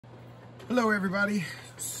Hello everybody.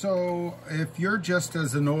 So if you're just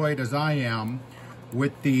as annoyed as I am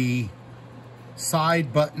with the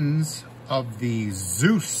side buttons of the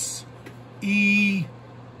Zeus E2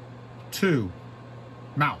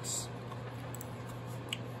 mouse,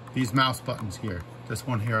 these mouse buttons here, this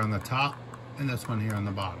one here on the top and this one here on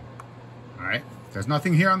the bottom, all right? There's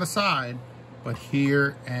nothing here on the side, but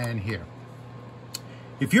here and here.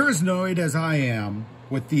 If you're as annoyed as I am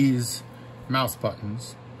with these mouse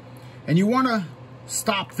buttons, and you want to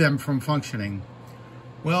stop them from functioning,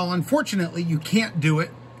 well, unfortunately, you can't do it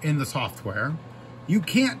in the software. You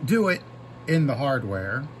can't do it in the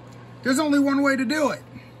hardware. There's only one way to do it,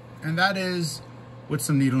 and that is with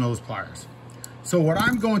some needle nose pliers. So what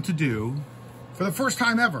I'm going to do, for the first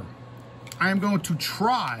time ever, I am going to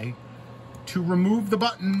try to remove the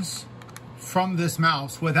buttons from this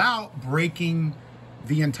mouse without breaking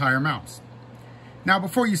the entire mouse. Now,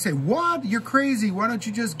 before you say, what? You're crazy. Why don't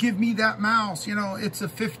you just give me that mouse? You know, it's a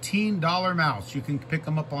 $15 mouse. You can pick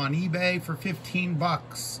them up on eBay for 15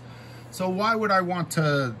 bucks. So why would I want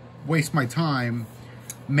to waste my time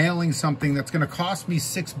mailing something that's going to cost me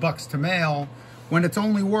 $6 to mail when it's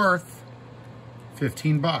only worth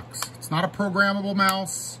 15 bucks? It's not a programmable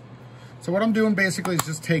mouse. So what I'm doing basically is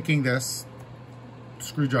just taking this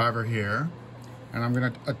screwdriver here, and I'm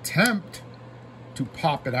going to attempt to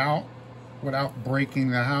pop it out without breaking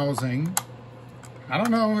the housing. I don't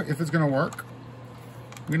know if it's gonna work.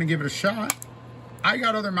 I'm gonna give it a shot. I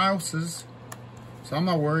got other mouses, so I'm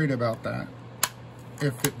not worried about that.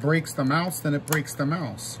 If it breaks the mouse, then it breaks the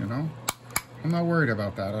mouse, you know? I'm not worried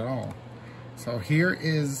about that at all. So here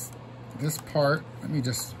is this part. Let me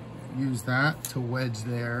just use that to wedge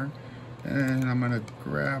there. And I'm gonna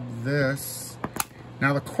grab this.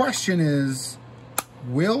 Now the question is,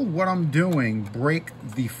 will what I'm doing break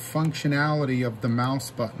the functionality of the mouse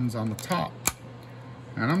buttons on the top?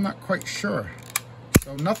 And I'm not quite sure.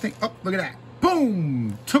 So nothing, oh, look at that.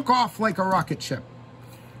 Boom! Took off like a rocket ship.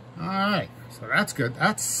 All right, so that's good.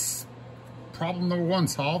 That's problem number one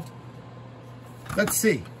solved. Let's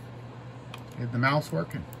see. Is the mouse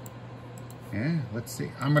working? Yeah, let's see.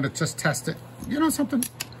 I'm gonna just test it. You know something?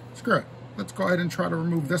 Screw it. Let's go ahead and try to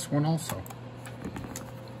remove this one also.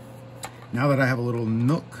 Now that I have a little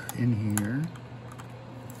nook in here,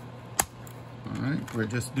 all right, we're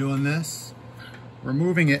just doing this,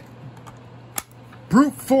 removing it.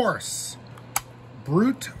 Brute force.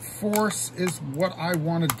 Brute force is what I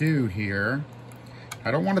want to do here.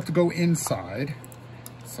 I don't want it to go inside,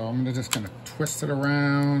 so I'm just gonna twist it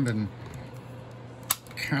around and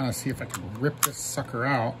kind of see if I can rip this sucker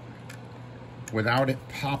out without it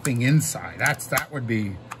popping inside. That would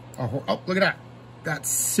be a oh, look at that. That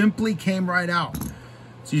simply came right out.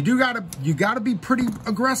 So you gotta be pretty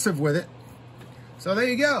aggressive with it. So there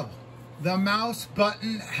you go. The mouse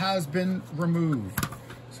button has been removed.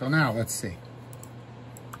 So now let's see.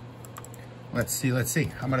 Let's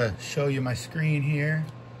see. I'm gonna show you my screen here.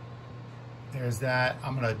 There's that.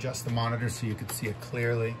 I'm gonna adjust the monitor so you can see it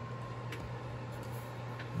clearly.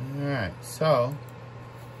 All right, so.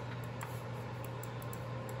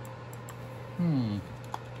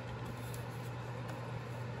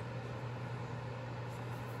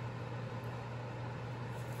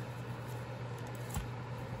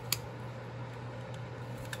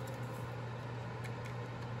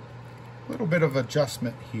 A little bit of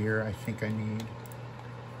adjustment here, I think I need.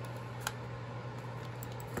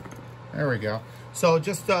 There we go. So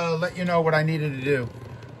just to let you know what I needed to do.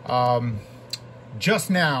 Just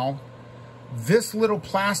now, this little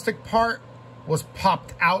plastic part was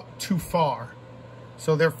popped out too far.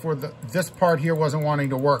 So therefore, this part here wasn't wanting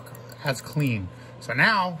to work as clean. So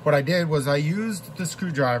now, what I did was I used the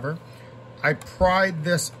screwdriver. I pried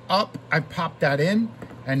this up, I popped that in,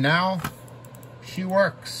 and now she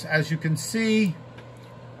works. As you can see,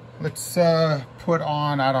 let's put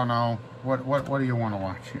on, I don't know, what do you want to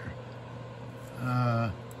watch here?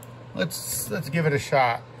 Let's give it a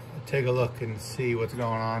shot. Take a look and see what's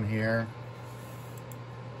going on here.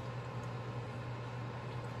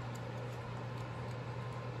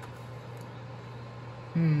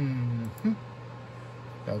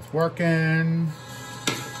 That's working.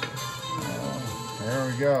 Oh, there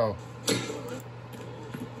we go.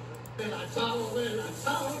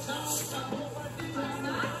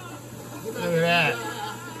 Look at that.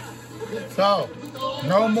 So,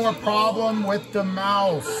 no more problem with the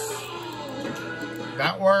mouse.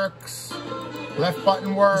 That works. Left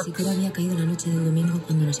button works. Casi todo había caído la noche del domingo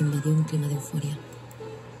cuando nos invadió un clima de euforia.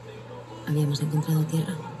 Habíamos encontrado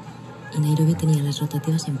tierra y Nairobi tenía las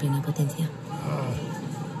rotativas en plena potencia.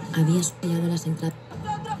 Había sellado las entradas.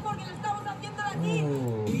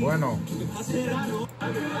 Bueno.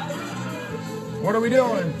 What are we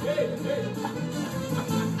doing?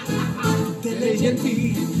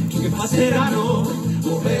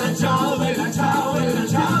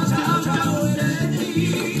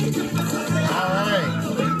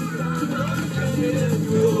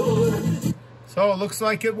 So it looks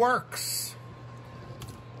like it works.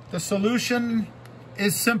 The solution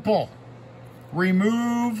is simple.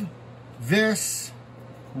 Remove this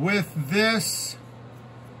with this,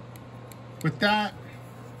 with that,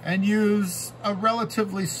 and use a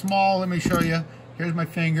relatively small, let me show you. Here's my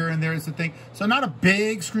finger and there's the thing. So not a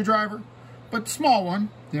big screwdriver, but small one,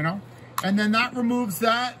 you know. And then that removes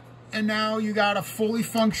that, and now you got a fully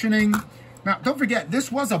functioning. Now, don't forget,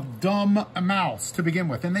 this was a dumb mouse to begin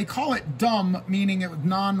with, and they call it dumb, meaning it was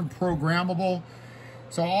non-programmable.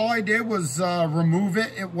 So all I did was remove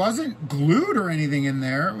it. It wasn't glued or anything in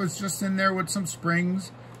there. It was just in there with some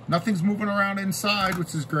springs. Nothing's moving around inside,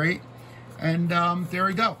 which is great. And there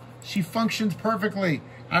we go. She functions perfectly.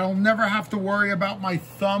 I'll never have to worry about my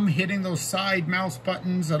thumb hitting those side mouse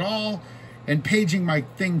buttons at all and paging my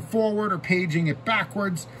thing forward or paging it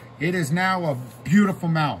backwards. It is now a beautiful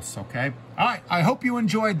mouse, okay? All right, I hope you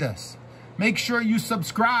enjoyed this. Make sure you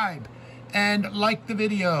subscribe and like the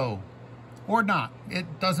video, or not.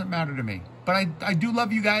 It doesn't matter to me. But I do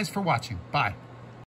love you guys for watching. Bye.